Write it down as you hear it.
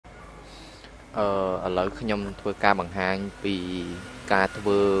ឥឡូវខ្ញុំធ្វើការបង្ហាញពីការធ្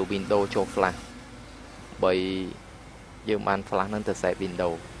វើ Windows ចូល Flash បីយើងបាន Flash នឹងទៅ set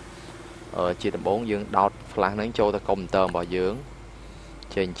Windows ជាដំបូងយើងដោត Flash នឹងចូលទៅកុំព្យូទ័ររបស់យើង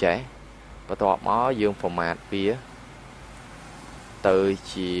ចេញចេះបន្ទាប់មកយើង format វាទៅ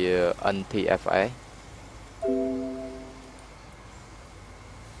ជា NTFS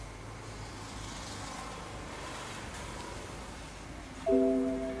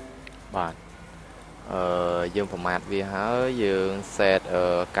បាទយើង format វាហើយយើង set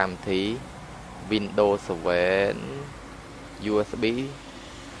កម្មវិធី Windows 7 USB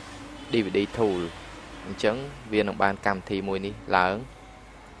DVD tool អញ្ចឹងវានឹងបានកម្មវិធីមួយនេះឡើង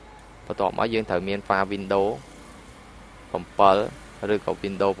បន្ទាប់មកយើងត្រូវមាន file Windows 7 ឬក៏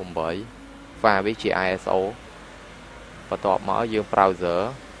Windows 8 file វាជា ISO បន្ទាប់មកយើង browser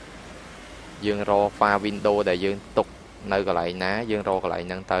យើងរក file Windows ដែលយើងទុកនៅកន្លែងណាយើងរកកន្លែង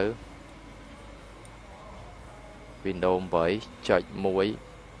ហ្នឹងទៅ Windows 8.1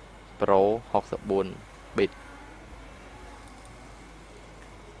 Pro 64 bit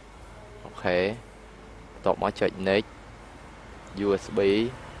អូខេបន្ទាប់មកចុច next USB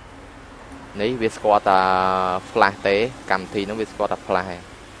នេះវាស្គាល់តែ flash ទេកម្មវិធីនោះវាស្គាល់តែ flash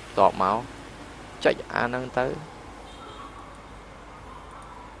បន្ទាប់មកចុចអាហ្នឹងទៅ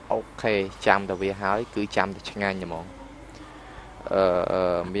អូខេចាំតែវាហើយគឺចាំតែឆ្ងាញ់ហ្មង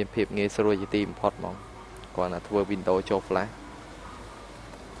មានភាពងាយស្រួលជាទីបំផុតហ្មងគ្រាន់តែធ្វើ Windows ចូល flash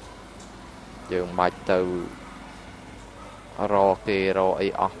យើងមិនបាច់ទៅរកគេរកអី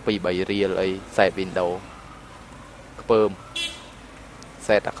អស់2 3រៀលអី set Windows ខ្ពើម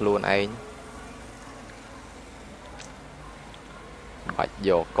set តែខ្លួនឯងមិនបាច់យ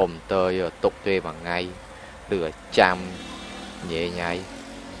កកុំព្យូទ័រយកទុកគេមួយថ្ងៃឬចាំញ៉េញ៉ៃ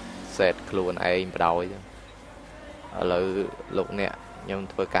set ខ្លួនឯងបដ ாய் ឥឡូវលោកអ្នកខ្ញុំ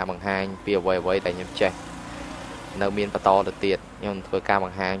ធ្វើការបង្ហាញពីអ្វីដែលខ្ញុំចេះនៅមានបន្តទៅទៀតខ្ញុំធ្វើការប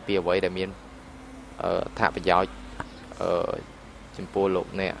ង្ហាញពីអ្វីដែលមានអត្ថប្រយោជន៍ចំពោះលោក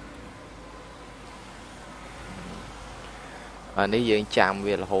អ្នកអានេះយើងចាំ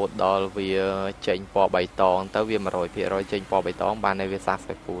វារហូតដល់វាចេញពណ៌បៃតងទៅវា 100% ចេញពណ៌បៃតងបានតែវា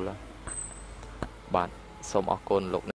successful បាទសូមអរគុណលោក